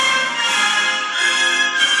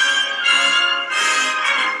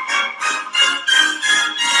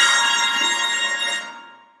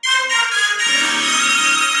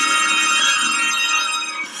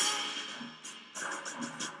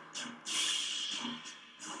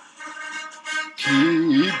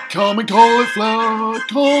Keep coming, cauliflower,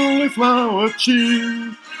 cauliflower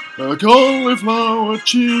cheese. Cauliflower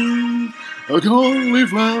cheese,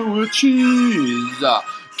 cauliflower cheese.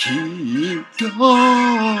 Keep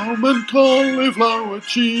coming, cauliflower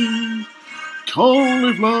cheese.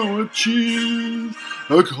 Cauliflower cheese,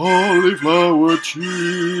 cauliflower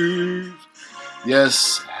cheese.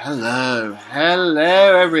 Yes, hello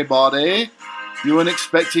everybody. You weren't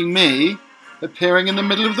expecting me appearing in the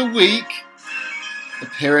middle of the week?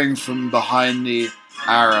 Appearing from behind the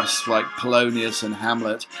arras like Polonius and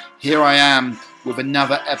Hamlet. Here I am with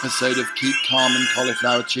another episode of Keep Calm and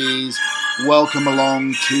Cauliflower Cheese. Welcome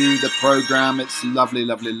along to the programme. It's lovely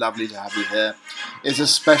to have you here. It's a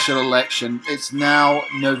special election. It's now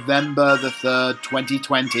November the 3rd,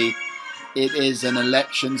 2020. It is an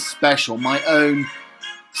election special. My own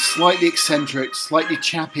slightly eccentric, slightly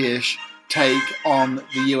chappy-ish take on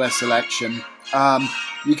the US election.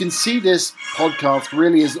 You can see this podcast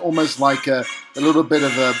really is almost like a little bit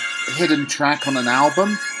of a hidden track on an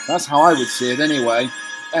album. That's how I would see it anyway.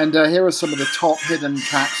 And here are some of the top hidden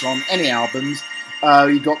tracks on any albums.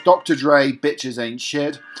 You got Dr. Dre, Bitches Ain't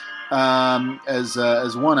Shit,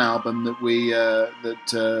 as one album that we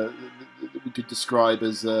could describe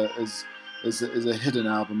as a hidden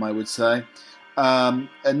album, I would say.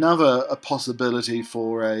 Another possibility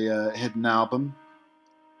for a hidden album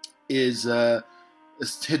is a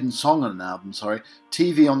hidden song on an album.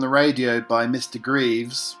 TV on the Radio by Mr.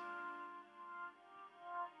 Greaves.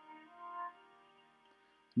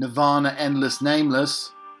 Nirvana, Endless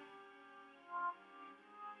Nameless.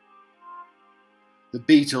 The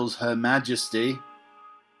Beatles, Her Majesty.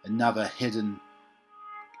 Another hidden,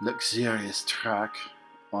 luxurious track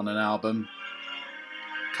on an album.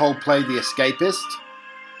 Coldplay, The Escapist.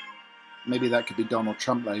 Maybe that could be Donald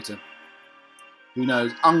Trump later. Who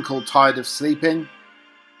knows? Uncle, Tired of Sleeping.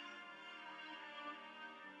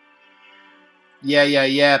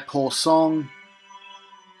 Yeah, Poor Song.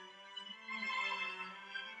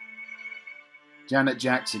 Janet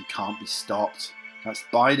Jackson, Can't Be Stopped. That's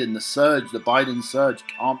Biden, The Surge. The Biden Surge,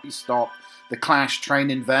 Can't Be Stopped. The Clash, Train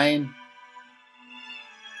in Vain.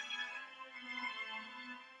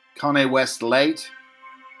 Kanye West, Late.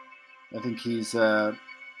 I think he's a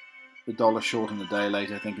dollar short on the day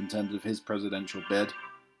late, I think, in terms of his presidential bid.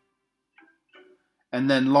 And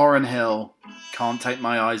then Lauryn Hill, Can't Take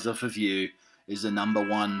My Eyes Off of You, is the number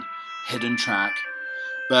one hidden track.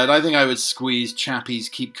 But I think I would squeeze Chappie's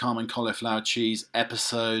Keep Calm and Cauliflower Cheese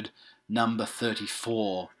episode number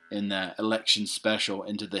 34 in their election special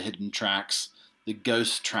into the hidden tracks, the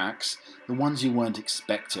ghost tracks, the ones you weren't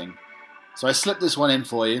expecting. So I slipped this one in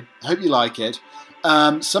for you. I hope you like it.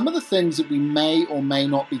 Some of the things that we may or may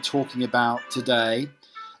not be talking about today,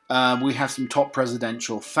 we have some top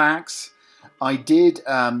presidential facts. I did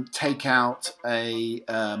take out a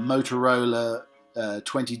Motorola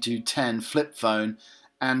 2210 flip phone,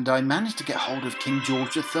 and I managed to get hold of King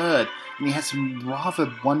George III, and he had some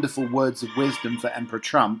rather wonderful words of wisdom for Emperor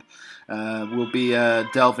Trump. We'll be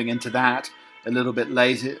delving into that a little bit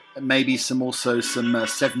later. Maybe some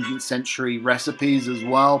 17th century recipes as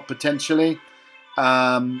well, potentially.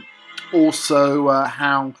 Also,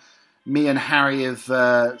 how me and Harry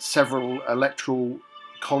have several electoral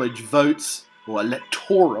college votes already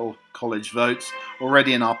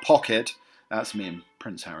in our pocket. That's me and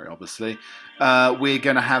Prince Harry, obviously. We're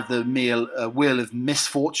going to have the wheel of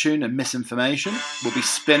misfortune and misinformation. We'll be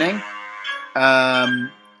spinning.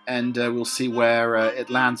 And we'll see where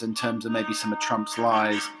it lands in terms of maybe some of Trump's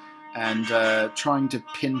lies, and trying to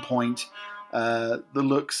pinpoint the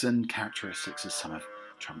looks and characteristics of some of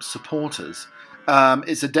Trump's supporters.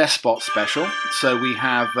 It's a despot special, so we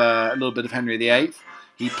have a little bit of Henry VIII.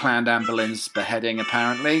 He planned Anne Boleyn's beheading,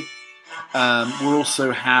 apparently. We'll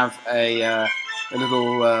also have a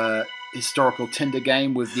little historical Tinder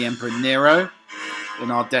game with the Emperor Nero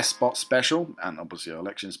in our despot special, and obviously our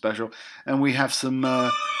election special. And we have some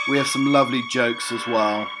lovely jokes as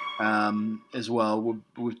well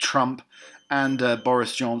with Trump and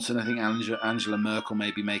Boris Johnson. I think Angela Merkel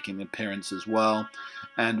may be making an appearance as well.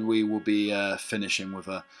 And we will be finishing with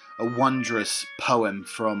a wondrous poem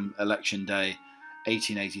from Election Day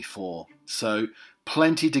 1884. So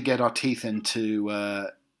plenty to get our teeth into,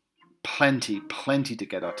 plenty to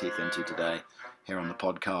get our teeth into today here on the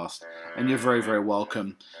podcast. And you're very, very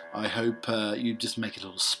welcome. I hope you just make a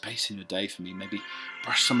little space in your day for me. Maybe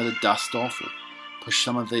brush some of the dust off, or push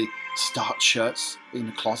some of the starched shirts in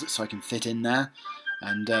the closet so I can fit in there,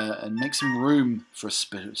 and make some room for a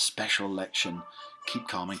special election. Keep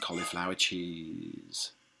calm and cauliflower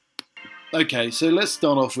cheese. Okay, so let's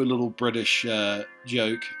start off with a little British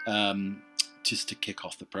joke. just to kick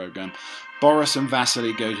off the program. Boris and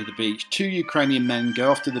Vasily go to the beach. 2 Ukrainian men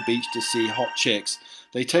go off to the beach to see hot chicks.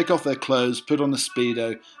 They take off their clothes, put on a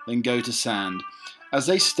Speedo, then go to sand. As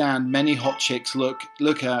they stand, many hot chicks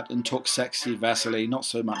look at and talk sexy Vasily, not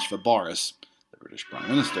so much for Boris, the British Prime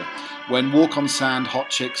Minister. When walk on sand, hot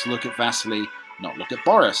chicks look at Vasily, not look at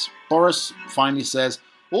Boris. Boris finally says,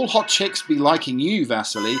 "All hot chicks be liking you,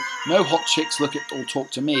 Vasily. No hot chicks look at or talk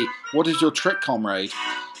to me. What is your trick, comrade?"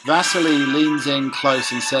 Vasily leans in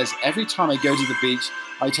close and says, "Every time I go to the beach,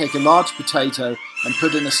 I take a large potato and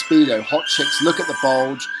put in a Speedo. Hot chicks look at the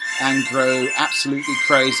bulge and grow absolutely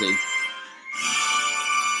crazy."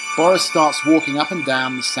 Boris starts walking up and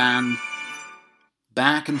down the sand,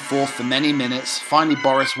 back and forth for many minutes. Finally,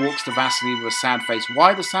 Boris walks to Vasily with a sad face.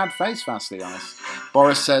 "Why the sad face?" Vasily asks.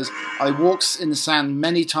 Boris says, "I walks in the sand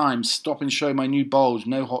many times, stop and show my new bulge.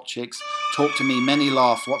 No hot chicks talk to me. Many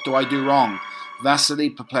laugh. What do I do wrong?" Vasily,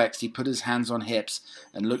 perplexed, he put his hands on hips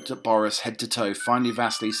and looked at Boris head to toe. Finally,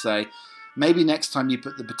 Vasily say, "Maybe next time you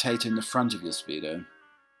put the potato in the front of your Speedo."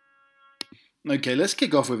 Okay, let's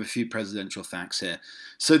kick off with a few presidential facts here.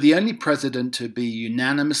 So the only president to be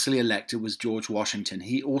unanimously elected was George Washington.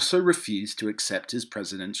 He also refused to accept his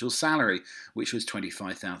presidential salary, which was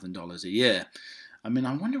 $25,000 a year. I mean,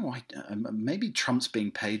 I wonder why. Maybe Trump's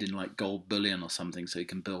being paid in like gold bullion or something, so he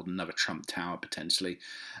can build another Trump Tower potentially.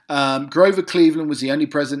 Grover Cleveland was the only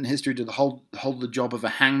president in history to hold the job of a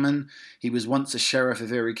hangman. He was once a sheriff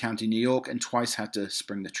of Erie County, New York, and twice had to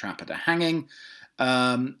spring the trap at a hanging.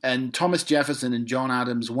 And Thomas Jefferson and John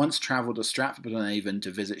Adams once travelled to Stratford-upon-Avon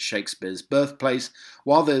to visit Shakespeare's birthplace.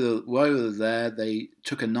 While they were there, they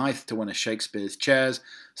took a knife to one of Shakespeare's chairs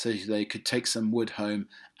so they could take some wood home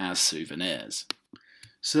as souvenirs.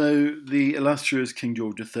 So the illustrious King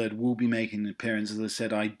George III will be making an appearance. As I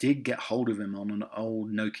said, I did get hold of him on an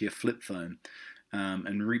old Nokia flip phone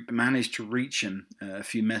and managed to reach him a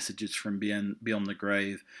few messages from beyond the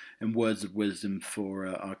grave and words of wisdom for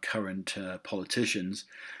our current politicians.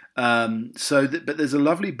 But there's a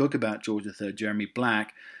lovely book about George III, Jeremy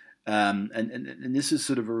Black, and this is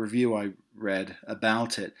sort of a review I read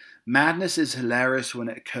about it. Madness is hilarious when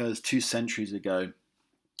it occurs 2 centuries ago.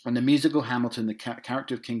 And the musical Hamilton, the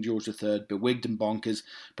character of King George III, bewigged and bonkers,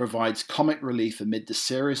 provides comic relief amid the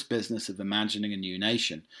serious business of imagining a new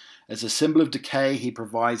nation. As a symbol of decay, he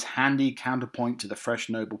provides handy counterpoint to the fresh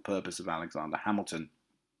noble purpose of Alexander Hamilton.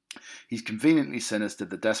 He's conveniently sinister,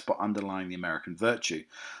 the despot underlying the American virtue.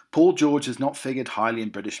 Paul George has not figured highly in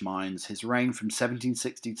British minds. His reign from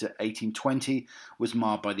 1760 to 1820 was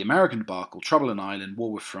marred by the American debacle, trouble in Ireland,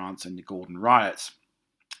 war with France, and the Gordon riots.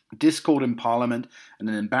 Discord in Parliament and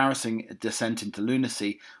an embarrassing descent into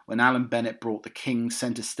lunacy when Alan Bennett brought the King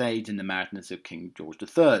centre stage in the madness of King George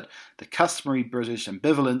III. The customary British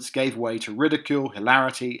ambivalence gave way to ridicule,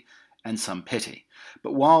 hilarity, and some pity.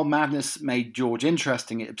 But while madness made George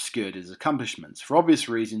interesting, it obscured his accomplishments. For obvious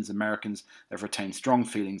reasons, Americans have retained strong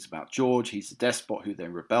feelings about George. He's a despot who they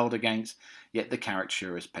rebelled against, yet the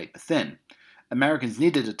caricature is paper thin. Americans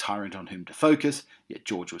needed a tyrant on whom to focus, yet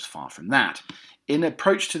George was far from that. In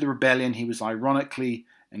approach to the rebellion, he was ironically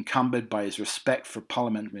encumbered by his respect for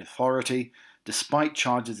parliamentary authority, despite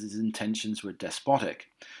charges his intentions were despotic.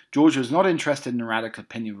 George was not interested in the radical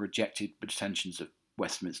opinion of rejected pretensions of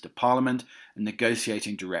Westminster Parliament and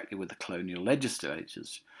negotiating directly with the colonial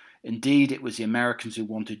legislatures. Indeed, it was the Americans who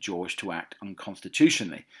wanted George to act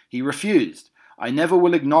unconstitutionally. He refused. "I never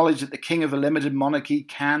will acknowledge that the king of a limited monarchy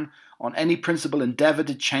can, on any principle, endeavour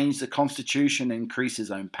to change the constitution and increase his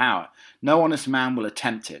own power. No honest man will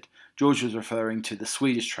attempt it." George was referring to the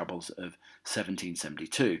Swedish troubles of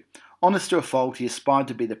 1772. Honest to a fault, he aspired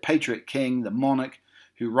to be the patriot king, the monarch,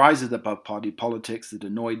 who rises above party politics that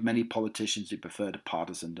annoyed many politicians who preferred a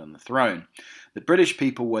partisan on the throne. The British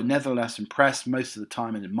people were nevertheless impressed most of the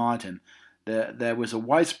time and admired him. There was a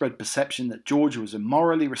widespread perception that George was a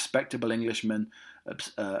morally respectable Englishman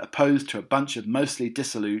opposed to a bunch of mostly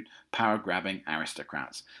dissolute, power-grabbing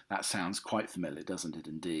aristocrats. That sounds quite familiar, doesn't it,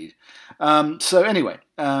 indeed? Moving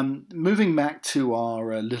back to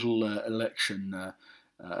our little election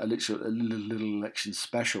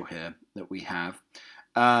special here that we have.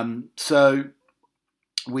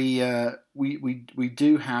 We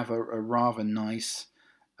do have a rather nice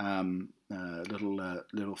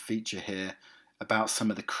little feature here about some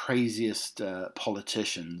of the craziest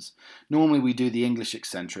politicians. Normally we do the English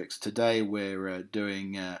eccentrics. Today we're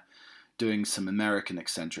doing some American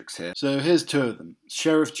eccentrics here. So here's 2 of them.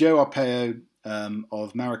 Sheriff Joe Arpaio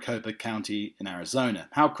of Maricopa County in Arizona.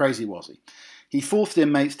 How crazy was he? He forced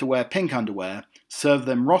inmates to wear pink underwear, served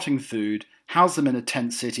them rotting food, housed them in a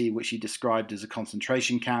tent city, which he described as a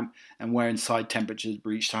concentration camp, and where inside temperatures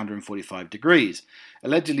reached 145 degrees.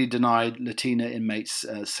 Allegedly denied Latina inmates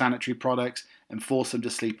sanitary products and forced them to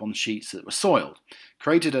sleep on sheets that were soiled.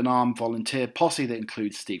 Created an armed volunteer posse that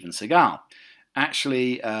includes Steven Seagal.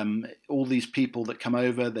 Actually, all these people that come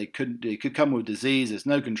over, they could come with disease. There's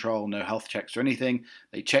no control, no health checks or anything.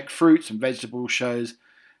 They check fruits and vegetable shows,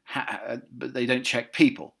 but they don't check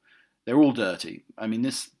people. They're all dirty. I mean,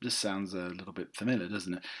 this sounds a little bit familiar,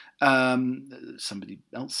 doesn't it? Somebody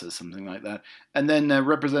else says something like that. And then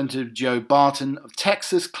Representative Joe Barton of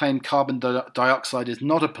Texas claimed carbon dioxide is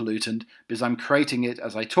not a pollutant because I'm creating it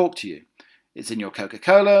as I talk to you. It's in your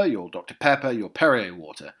Coca-Cola, your Dr. Pepper, your Perrier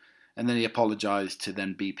water. And then he apologized to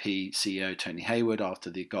then BP CEO Tony Hayward after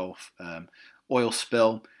the Gulf oil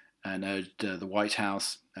spill and urged the White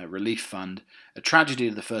House relief fund, a tragedy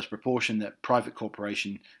of the first proportion that private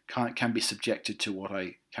corporation can be subjected to what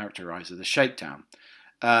I characterize as a shakedown.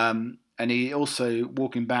 And he also,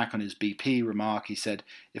 walking back on his BP remark, he said,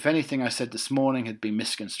 if anything I said this morning had been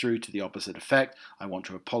misconstrued to the opposite effect, I want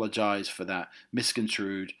to apologize for that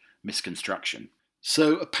misconstruction.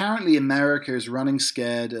 So apparently America is running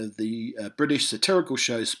scared of the British satirical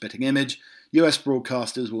show Spitting Image. US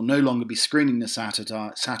broadcasters will no longer be screening the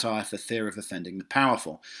satire for fear of offending the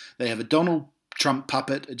powerful. They have a Donald Trump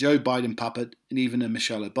puppet, a Joe Biden puppet, and even a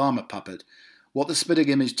Michelle Obama puppet. What the Spitting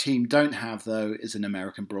Image team don't have, though, is an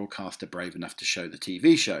American broadcaster brave enough to show the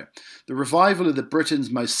TV show. The revival of the Britain's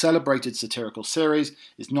most celebrated satirical series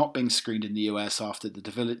is not being screened in the US after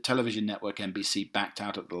the television network NBC backed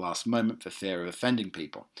out at the last moment for fear of offending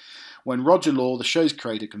people. When Roger Law, the show's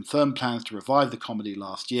creator, confirmed plans to revive the comedy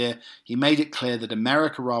last year, he made it clear that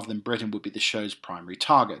America rather than Britain would be the show's primary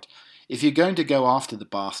target. If you're going to go after the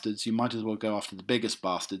bastards, you might as well go after the biggest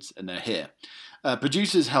bastards, and they're here.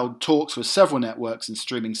 Producers held talks with several networks and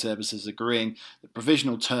streaming services agreeing that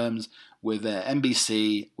provisional terms with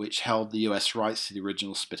NBC, which held the US rights to the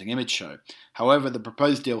original Spitting Image show. However, the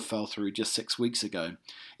proposed deal fell through just 6 weeks ago.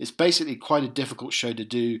 It's basically quite a difficult show to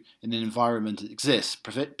do in an environment that exists,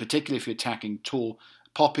 particularly if you're attacking tall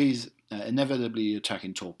poppies. Inevitably, you're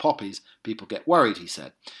attacking tall poppies. People get worried, he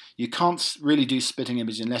said. You can't really do Spitting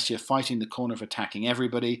Image unless you're fighting the corner of attacking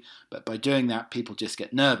everybody, but by doing that, people just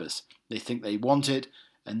get nervous. They think they want it,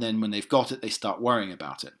 and then when they've got it, they start worrying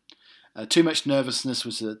about it. Too much nervousness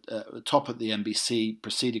was at the top of the NBC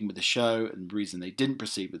proceeding with the show, and the reason they didn't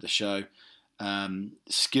proceed with the show,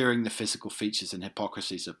 skewering the physical features and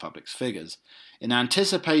hypocrisies of public figures. In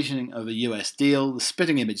anticipation of a US deal, the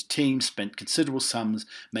Spitting Image team spent considerable sums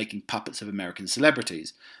making puppets of American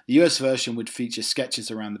celebrities. The US version would feature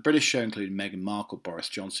sketches around the British show, including Meghan Markle, Boris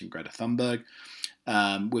Johnson, Greta Thunberg,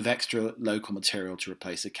 with extra local material to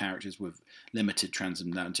replace the characters with limited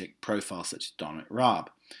transatlantic profiles such as Dominic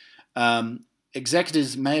Raab.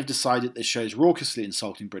 Executives may have decided the show's raucously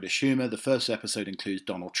insulting British humour. The first episode includes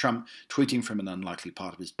Donald Trump tweeting from an unlikely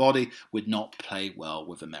part of his body, would not play well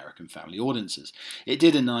with American family audiences. It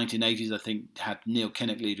did in the 1980s, I think, had Neil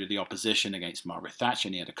Kinnock, leader of the opposition, against Margaret Thatcher,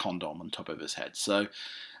 and he had a condom on top of his head. So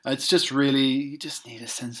it's just really, you just need a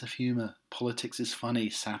sense of humour. Politics is funny,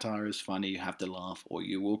 satire is funny, you have to laugh or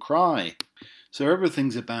you will cry. So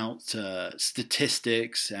everything's about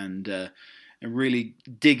statistics and really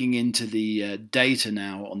digging into the data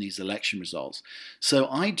now on these election results. So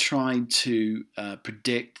I tried to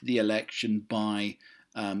predict the election by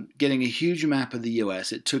getting a huge map of the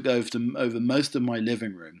US. It took over most of my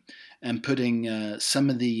living room and putting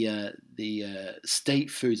some of the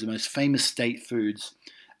state foods, the most famous state foods,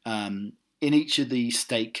 in each of the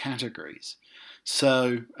state categories.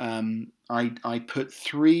 So I put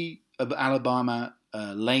 3 of Alabama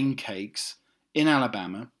Lane cakes in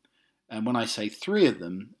Alabama. And when I say 3 of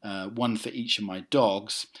them, 1 for each of my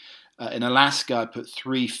dogs. In Alaska, I put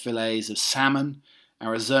 3 fillets of salmon.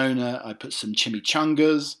 Arizona, I put some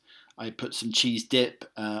chimichangas. I put some cheese dip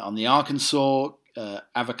on the Arkansas.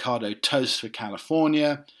 Avocado toast for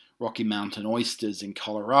California. Rocky Mountain oysters in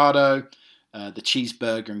Colorado. The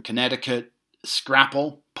cheeseburger in Connecticut.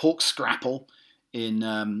 Scrapple, pork scrapple in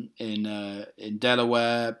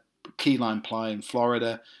Delaware. Key lime pie in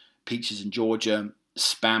Florida. Peaches in Georgia.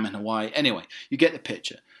 Spam in Hawaii. Anyway, you get the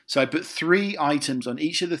picture. So I put 3 items on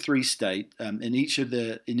each of the 3 states. In each of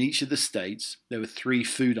the states, there were 3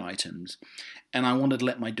 food items, and I wanted to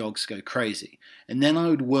let my dogs go crazy. And then I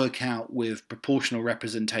would work out with proportional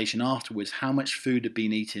representation afterwards how much food had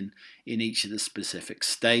been eaten in each of the specific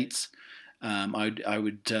states. I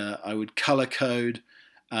would color code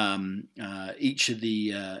each of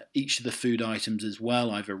the food items as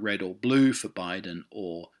well, either red or blue for Biden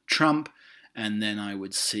or Trump. And then I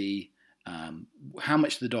would see how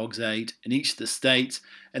much the dogs ate in each of the states,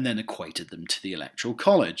 and then equated them to the Electoral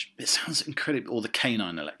College. It sounds incredible, or the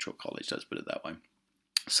Canine Electoral College, let's put it that way.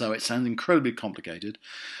 So it sounds incredibly complicated,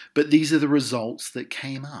 but these are the results that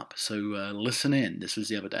came up. So listen in. This was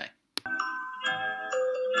the other day.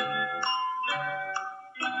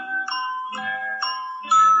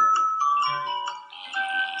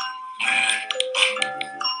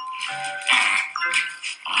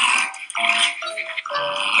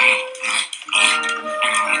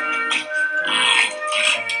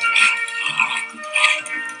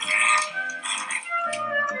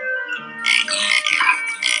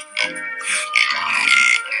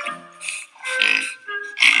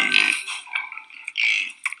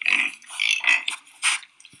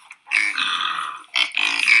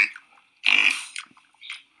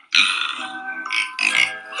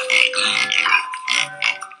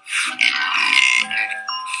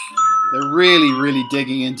 They're really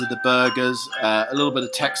digging into the burgers. A little bit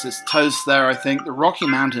of Texas toast there, I think. The Rocky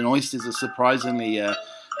Mountain oysters are surprisingly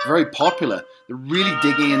very popular. They're really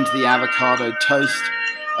digging into the avocado toast.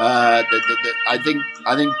 I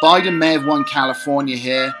think Biden may have won California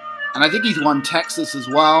here, and I think he's won Texas as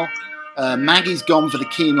well. Maggie's gone for the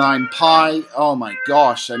key lime pie. Oh my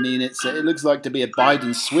gosh! I mean, it looks like to be a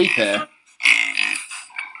Biden sweep here.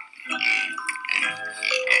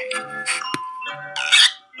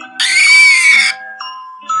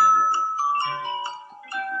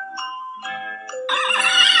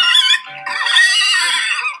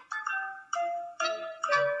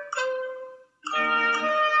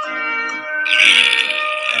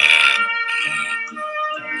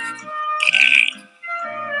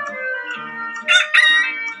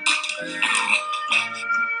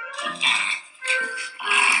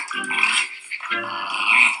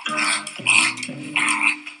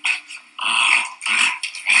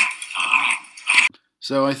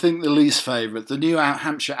 So I think the least favourite, the New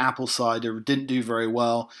Hampshire apple cider didn't do very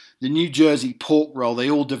well. The New Jersey pork roll,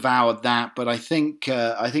 they all devoured that. But I think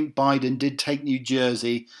Biden did take New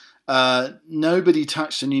Jersey. Nobody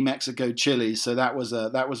touched the New Mexico chilies, so that was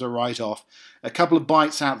a write-off. A couple of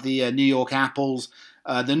bites out the New York apples.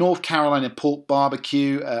 The North Carolina pork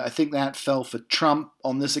barbecue, I think that fell for Trump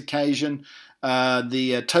on this occasion.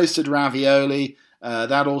 The toasted ravioli,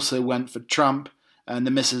 that also went for Trump. And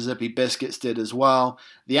the Mississippi biscuits did as well.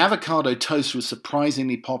 The avocado toast was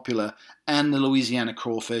surprisingly popular, and the Louisiana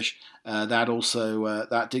crawfish,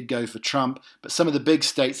 that did go for Trump. But some of the big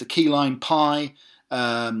states, the key lime pie,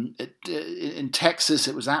 in Texas,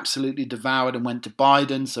 it was absolutely devoured and went to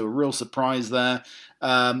Biden, so a real surprise there.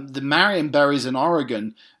 The Marion berries in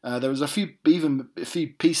Oregon, there was a few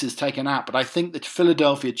pieces taken out, but I think the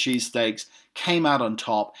Philadelphia cheesesteaks came out on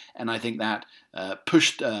top, and I think that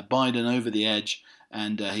pushed Biden over the edge,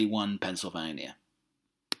 and he won Pennsylvania.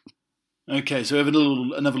 Okay, so we have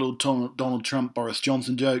another little Donald Trump, Boris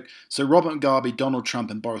Johnson joke. So Robert Mugabe, Donald Trump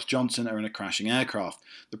and Boris Johnson are in a crashing aircraft.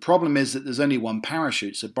 The problem is that there's only one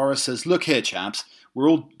parachute. So Boris says, look here, chaps, we're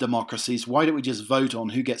all democracies. Why don't we just vote on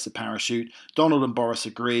who gets the parachute? Donald and Boris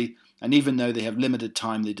agree. And even though they have limited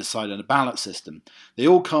time, they decide on a ballot system. They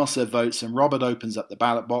all cast their votes and Robert opens up the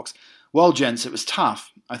ballot box. Well, gents, it was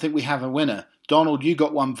tough. I think we have a winner. Donald, you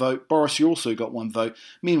got 1 vote. Boris, you also got 1 vote.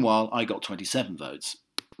 Meanwhile, I got 27 votes.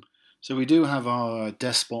 So we do have our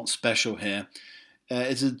Despot special here.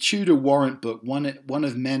 It's a Tudor warrant book, one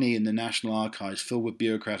of many in the National Archives filled with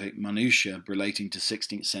bureaucratic minutiae relating to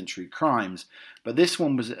 16th century crimes. But this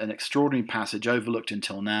one was an extraordinary passage overlooked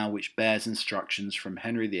until now, which bears instructions from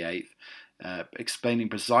Henry VIII, explaining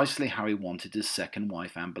precisely how he wanted his second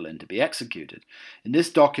wife Anne Boleyn to be executed. In this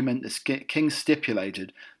document, the king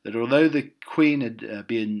stipulated that although the queen had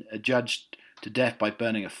been adjudged to death by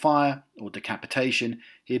burning of fire or decapitation,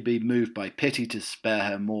 he'd be moved by pity to spare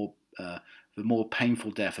her the more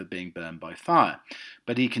painful death of being burned by fire.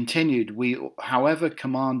 But he continued, however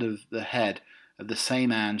command of the head of the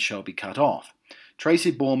same Anne shall be cut off.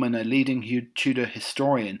 Tracy Borman, a leading Tudor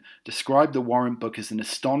historian, described the warrant book as an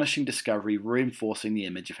astonishing discovery reinforcing the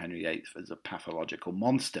image of Henry VIII as a pathological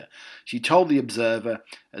monster. She told The Observer,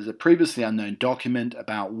 as a previously unknown document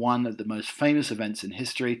about one of the most famous events in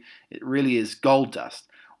history, it really is gold dust.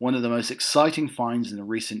 One of the most exciting finds in the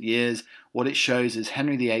recent years. What it shows is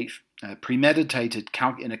Henry VIII premeditated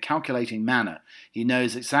in a calculating manner. He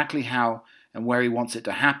knows exactly how and where he wants it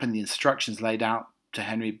to happen. The instructions laid out to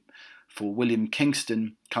Henry for William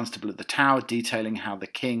Kingston, Constable at the Tower, detailing how the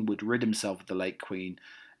king would rid himself of the late queen,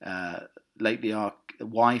 lately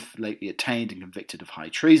attainted and convicted of high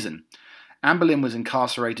treason. Anne Boleyn was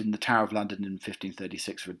incarcerated in the Tower of London in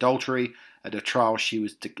 1536 for adultery. At her trial, she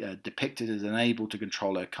was depicted as unable to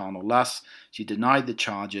control her carnal lusts. She denied the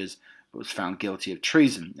charges, but was found guilty of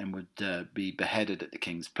treason and would be beheaded at the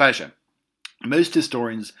king's pleasure. Most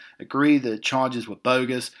historians agree that the charges were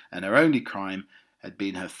bogus and her only crime had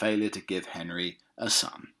been her failure to give Henry a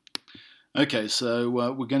son. Okay, so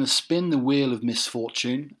we're going to spin the wheel of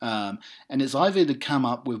misfortune, and it's either to come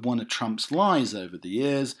up with one of Trump's lies over the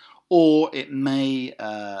years, or it may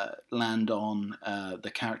land on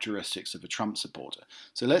the characteristics of a Trump supporter.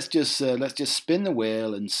 So let's just spin the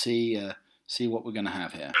wheel and see what we're going to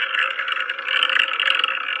have here.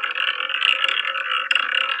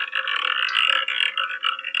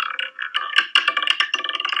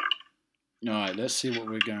 All right, let's see what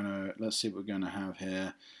we're gonna have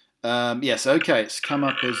here. Yes, okay. It's come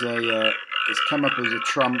up as a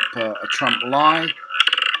Trump lie.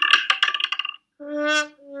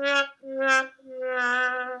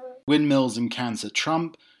 Windmills and cancer.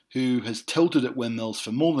 Trump, who has tilted at windmills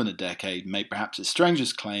for more than a decade, made perhaps his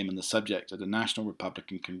strangest claim on the subject at the National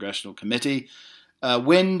Republican Congressional Committee.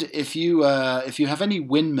 Wind, if you have any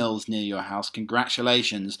windmills near your house,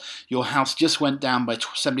 congratulations. Your house just went down by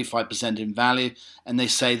 75% in value, and they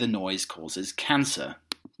say the noise causes cancer.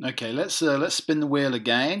 Okay, let's spin the wheel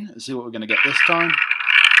again and see what we're going to get this time.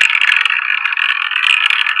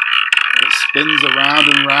 It spins around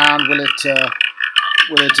and round. Will it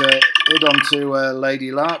hit onto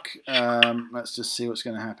Lady Luck? Let's just see what's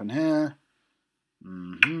going to happen here.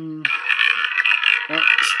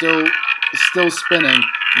 It's still spinning.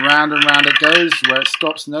 Round and round it goes. Where it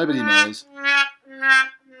stops, nobody knows.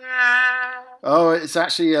 Oh, it's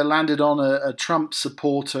actually landed on a Trump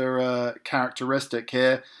supporter characteristic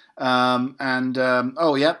here.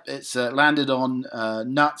 It's landed on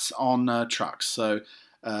nuts on trucks. So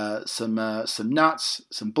some nuts,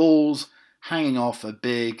 some balls hanging off a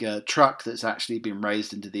big truck that's actually been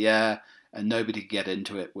raised into the air, and nobody can get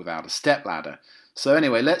into it without a stepladder. So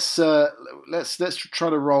anyway, let's try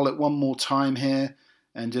to roll it one more time here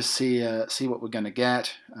and just see what we're going to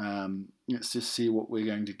get. Let's just see what we're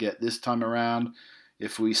going to get this time around.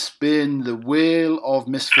 If we spin the wheel of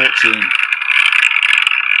misfortune.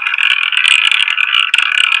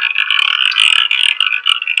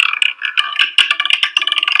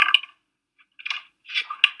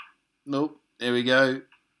 Nope. There we go.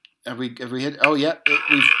 Have we hit? Oh, yeah.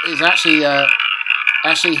 It's actually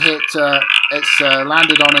hit. It's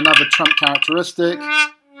landed on another Trump characteristic.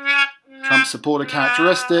 Trump supporter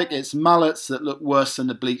characteristic. It's mullets that look worse than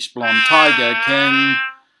the bleached blonde Tiger King.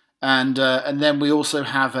 And then we also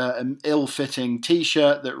have an ill-fitting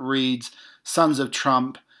T-shirt that reads "Sons of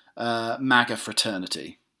Trump, MAGA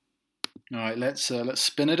Fraternity." All right, let's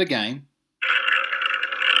spin it again.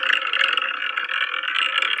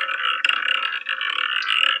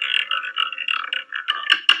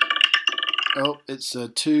 Oh, it's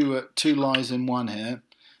two lies in one here.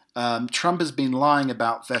 Trump has been lying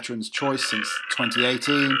about Veterans' Choice since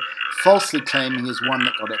 2018, falsely claiming he's one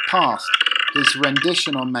that got it passed. His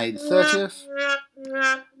rendition on May the 30th,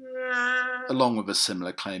 along with a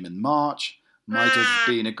similar claim in March, might have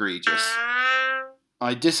been egregious.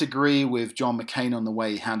 I disagree with John McCain on the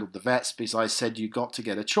way he handled the vets, because I said you got to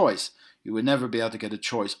get a choice. You would never be able to get a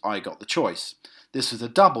choice. I got the choice. This was a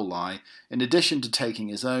double lie. In addition to taking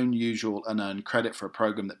his own usual unearned credit for a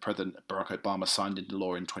program that President Barack Obama signed into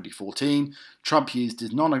law in 2014, Trump used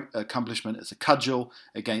his non-accomplishment as a cudgel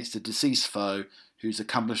against a deceased foe whose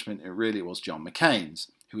accomplishment it really was John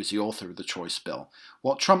McCain's, who was the author of the Choice Bill.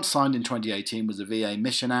 What Trump signed in 2018 was the VA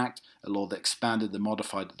Mission Act, a law that expanded the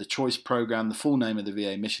modified the Choice program. The full name of the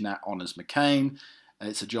VA Mission Act honors McCain.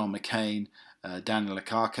 It's a John McCain, Daniel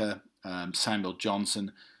Akaka, Samuel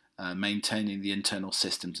Johnson, maintaining the internal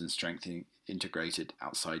systems and strengthening integrated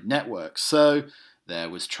outside networks. So there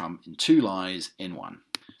was Trump in two lies in one.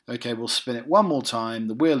 Okay, we'll spin it one more time.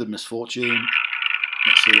 The wheel of misfortune.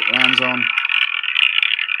 Let's see what it lands on.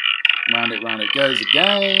 Round it goes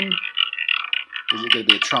again. Is it going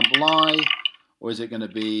to be a Trump lie, or is it going to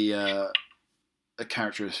be a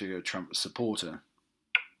characteristic of a Trump supporter?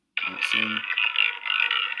 Let's see.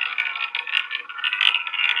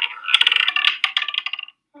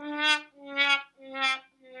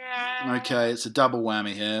 Okay, it's a double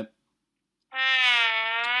whammy here.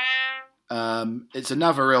 It's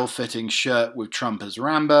another ill-fitting shirt with Trump as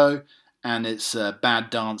Rambo, and it's bad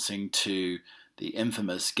dancing to the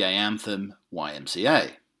infamous gay anthem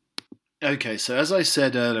YMCA. Okay, so as I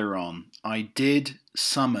said earlier on, I did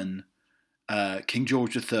summon King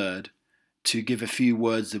George III to give a few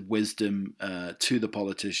words of wisdom to the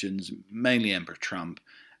politicians, mainly Emperor Trump,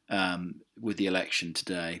 with the election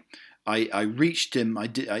today. I reached him. I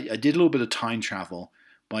did a little bit of time travel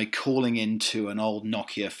by calling into an old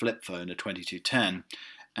Nokia flip phone, a 2210,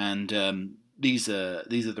 and these are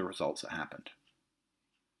the results that happened.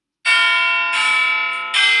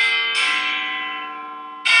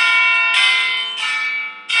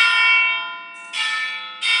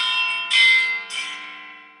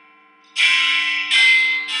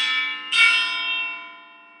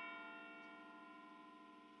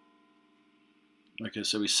 Okay,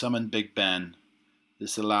 so we summoned Big Ben.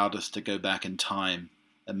 This allowed us to go back in time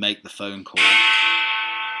and make the phone call.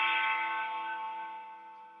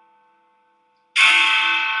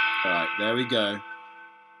 Alright, there we go.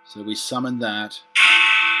 So we summoned that,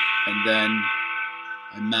 and then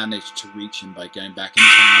I managed to reach him by going back in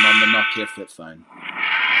time on the Nokia flip phone.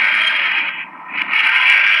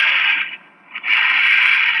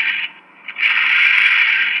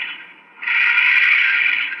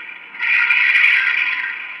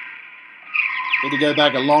 Got to go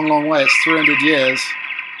back a long, long way. It's 300 years.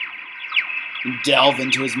 And delve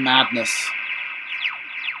into his madness.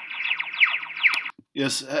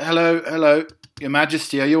 Yes, hello. Your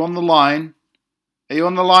Majesty, are you on the line? Are you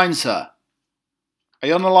on the line, sir? Are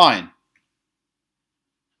you on the line?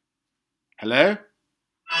 Hello?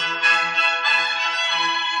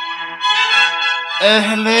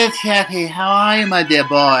 Hello, chappie. How are you, my dear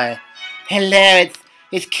boy? Hello,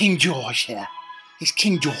 it's King George here. It's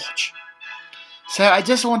King George. So I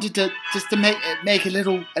just wanted to make a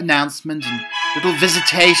little announcement and little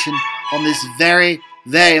visitation on this very,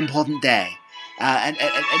 very important day, and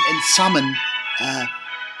summon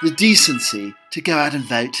the decency to go out and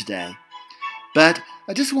vote today. But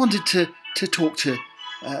I just wanted to talk to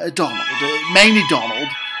Donald, mainly Donald,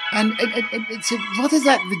 and said, what is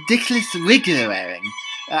that ridiculous wig you're wearing?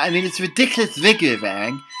 It's ridiculous wig you're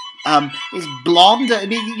wearing. It's blonde.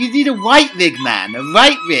 You need a white wig, man. A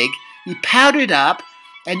white wig. You powder it up,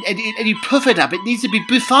 and you puff it up. It needs to be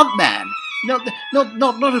bouffant, man. Not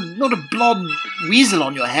a blonde weasel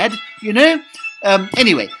on your head, you know.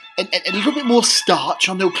 Anyway, and a little bit more starch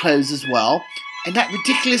on your clothes as well, and that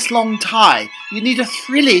ridiculous long tie. You need a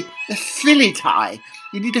frilly tie.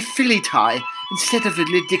 You need a frilly tie instead of a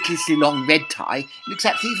ridiculously long red tie. It looks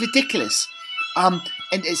absolutely ridiculous. And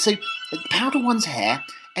so powder one's hair.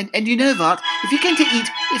 And you know what? If you're going to eat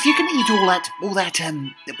all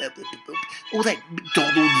that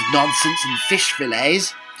McDonald's nonsense and fish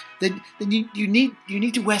fillets, then you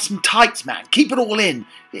need to wear some tights, man. Keep it all in.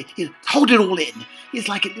 Hold it all in. It's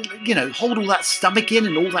like hold all that stomach in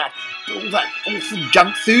and all that awful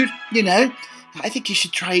junk food. You know. I think you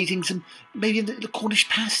should try eating maybe a little Cornish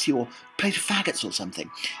pasty or a plate of faggots or something.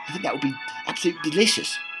 I think that would be absolutely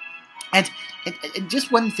delicious. And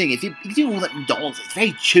just one thing, if you do all that McDonald's, it's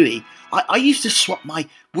very chewy. I used to swap my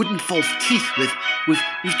wooden false teeth with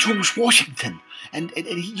George Washington, and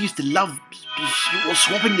he used to love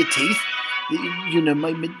swapping the teeth.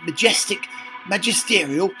 My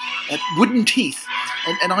magisterial wooden teeth.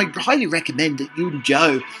 And I highly recommend that you and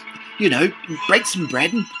Joe, break some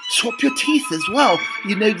bread and swap your teeth as well.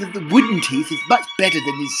 The wooden teeth is much better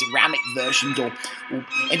than these ceramic versions or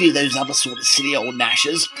any of those other sort of silly old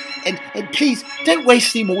gnashers. And please, don't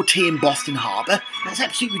waste any more tea in Boston Harbour. That's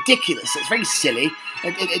absolutely ridiculous. That's very silly.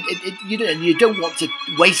 And you don't want to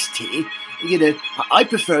waste tea. I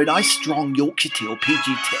prefer a nice strong Yorkshire tea or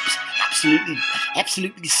PG Tips.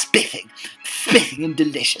 Absolutely spiffing and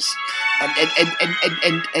delicious.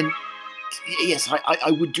 And yes, I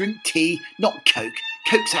would drink tea, not Coke.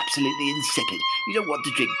 Coke's absolutely insipid. You don't want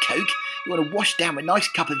to drink Coke. You want to wash down with a nice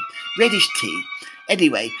cup of reddish tea.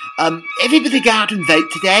 Anyway, everybody go out and vote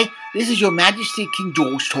today. This is Your Majesty King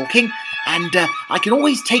George talking, and I can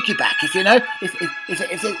always take you back. If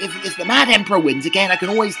the Mad Emperor wins again, I can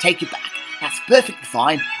always take you back. That's perfectly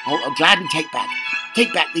fine. I'll gladly take back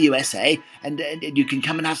the USA, and you can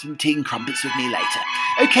come and have some tea and crumpets with me later.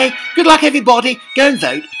 Okay, good luck everybody. Go and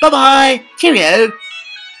vote. Bye-bye. Cheerio.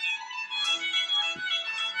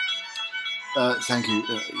 Thank you,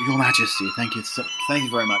 Your Majesty. Thank you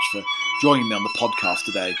very much for joining me on the podcast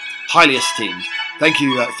today. Highly esteemed. Thank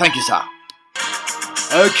you, sir.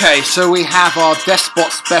 Okay, so we have our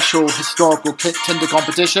Despot Special Historical Tinder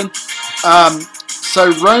competition.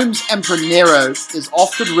 So Rome's Emperor Nero is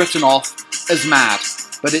often written off as mad,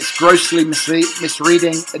 but it's grossly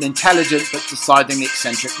misreading an intelligent but decidedly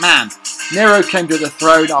eccentric man. Nero came to the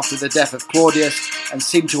throne after the death of Claudius and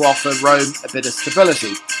seemed to offer Rome a bit of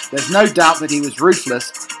stability. There's no doubt that he was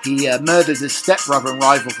ruthless. He murdered his stepbrother and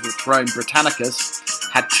rival for the throne, Britannicus,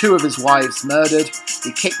 had 2 of his wives murdered,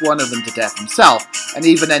 he kicked one of them to death himself, and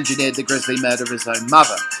even engineered the grisly murder of his own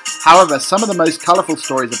mother. However, some of the most colourful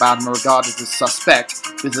stories about him are regarded as suspect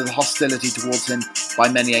because of the hostility towards him by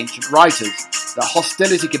many ancient writers. The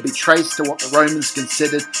hostility can be traced to what the Romans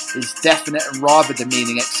considered his definite and rather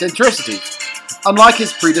demeaning eccentricities. Unlike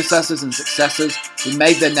his predecessors and successors, who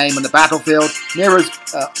made their name on the battlefield, Nero's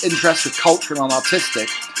interests were cultural and artistic,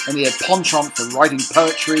 and he had penchant for writing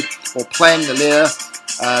poetry or playing the lyre.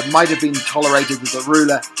 Might have been tolerated as a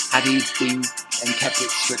ruler had he been and kept it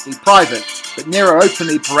strictly private. But Nero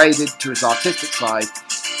openly paraded to his artistic side,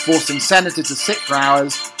 forcing senators to sit for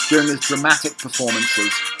hours during his dramatic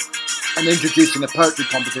performances, and introducing a poetry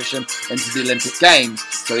competition into the Olympic Games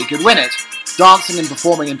so he could win it. Dancing and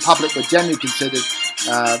performing in public were generally considered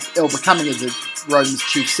ill-becoming as Rome's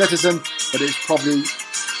chief citizen, but it's probably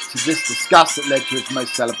to this disgust that led to his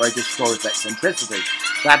most celebrated story of eccentricity,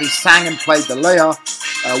 that he sang and played the lyre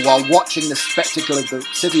while watching the spectacle of the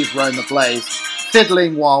city of Rome ablaze,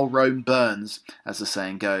 fiddling while Rome burns, as the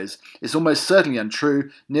saying goes. It's almost certainly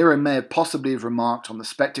untrue. Nero may have possibly have remarked on the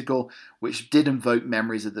spectacle, which did invoke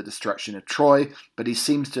memories of the destruction of Troy, but he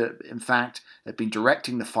seems to, in fact, have been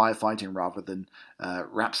directing the firefighting rather than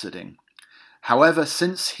rhapsoding. However,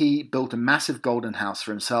 since he built a massive golden house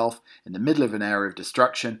for himself in the middle of an area of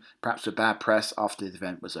destruction, perhaps with bad press after the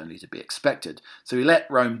event was only to be expected. So he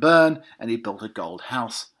let Rome burn, and he built a gold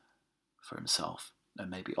house for himself,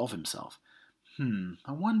 and maybe of himself.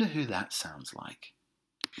 I wonder who that sounds like.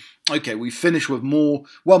 Okay, we finish with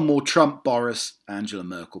one more Trump, Boris, Angela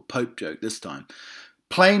Merkel Pope joke this time.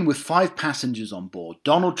 Plane with 5 passengers on board: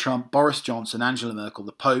 Donald Trump, Boris Johnson, Angela Merkel,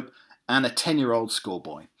 the Pope, and a 10-year-old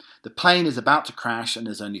schoolboy. The plane is about to crash and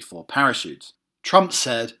there's only 4 parachutes. Trump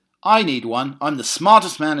said, "I need one. I'm the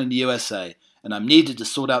smartest man in the USA, and I'm needed to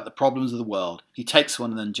sort out the problems of the world." He takes one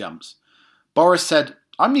and then jumps. Boris said,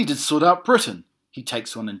 "I'm needed to sort out Britain." He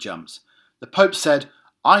takes one and jumps. The Pope said,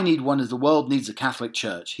 "I need one as the world needs a Catholic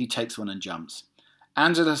Church." He takes one and jumps.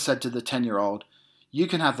 Angela said to the 10-year-old, "You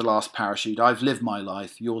can have the last parachute. I've lived my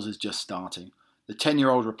life. Yours is just starting." The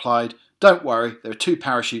 10-year-old replied, "Don't worry, there are 2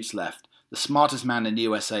 parachutes left. The smartest man in the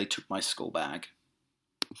USA took my school bag."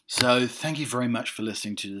 So, thank you very much for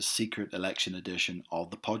listening to the secret election edition of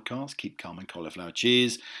the podcast. Keep calm and cauliflower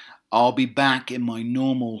cheese. I'll be back in my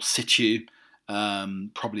normal situ,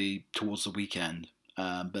 probably towards the weekend.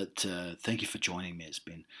 But thank you for joining me. It's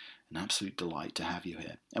been an absolute delight to have you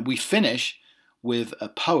here. And we finish with a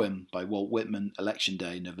poem by Walt Whitman, Election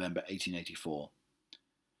Day, November 1884.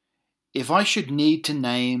 If I should need to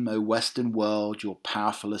name, O Western world, your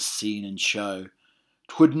powerfulest scene and show,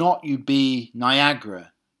 'twould not you be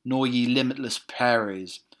Niagara, nor ye limitless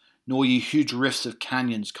prairies, nor ye huge rifts of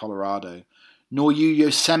canyons, Colorado, nor you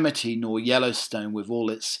Yosemite, nor Yellowstone with all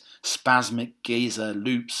its spasmic geyser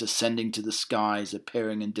loops ascending to the skies,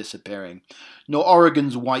 appearing and disappearing, nor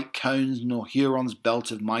Oregon's white cones, nor Huron's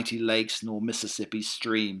belt of mighty lakes, nor Mississippi's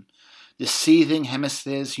stream. The seething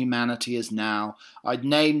hemisphere's humanity is now, I'd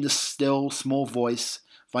name the still small voice,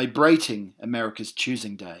 vibrating America's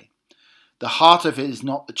choosing day. The heart of it is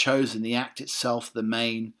not the chosen, the act itself the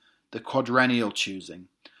main, the quadrennial choosing.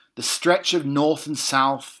 The stretch of north and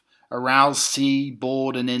south, aroused sea,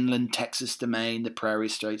 board and inland Texas domain, the prairie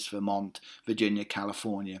straits, Vermont, Virginia,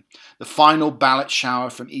 California. The final ballot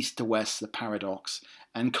shower from east to west, the paradox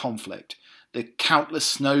and conflict. The countless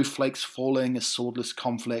snowflakes falling, a swordless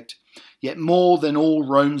conflict. Yet more than all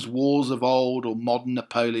Rome's wars of old or modern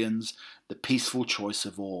Napoleon's, the peaceful choice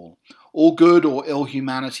of all. All good or ill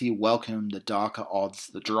humanity welcome the darker odds,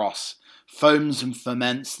 the dross. Foams and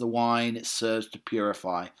ferments the wine it serves to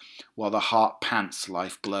purify, while the heart pants,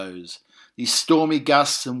 life glows. These stormy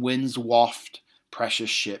gusts and winds waft precious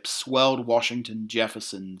ships, swelled Washington,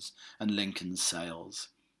 Jefferson's, and Lincoln's sails.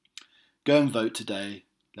 Go and vote today,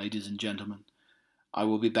 ladies and gentlemen. I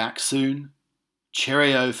will be back soon.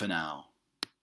 Cheerio for now.